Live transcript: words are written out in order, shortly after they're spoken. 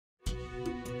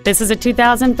This is a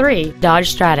 2003 Dodge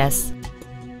Stratus.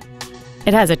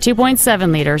 It has a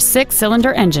 2.7-liter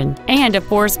six-cylinder engine and a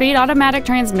 4-speed automatic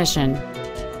transmission.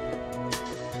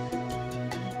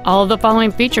 All of the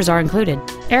following features are included: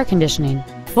 air conditioning,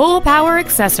 full power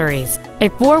accessories, a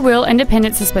 4-wheel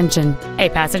independent suspension, a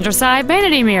passenger side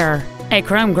vanity mirror, a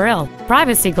chrome grille,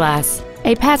 privacy glass,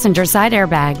 a passenger side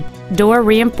airbag, door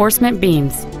reinforcement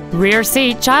beams, rear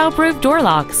seat child-proof door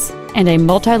locks, and a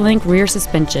multi-link rear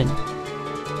suspension.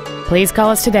 Please call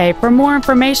us today for more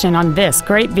information on this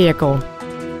great vehicle.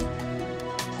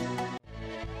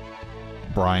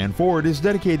 Brien Ford is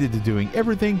dedicated to doing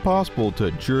everything possible to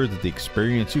ensure that the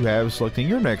experience you have selecting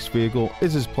your next vehicle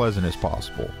is as pleasant as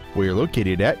possible. We are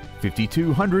located at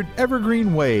 5200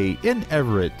 Evergreen Way in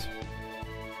Everett.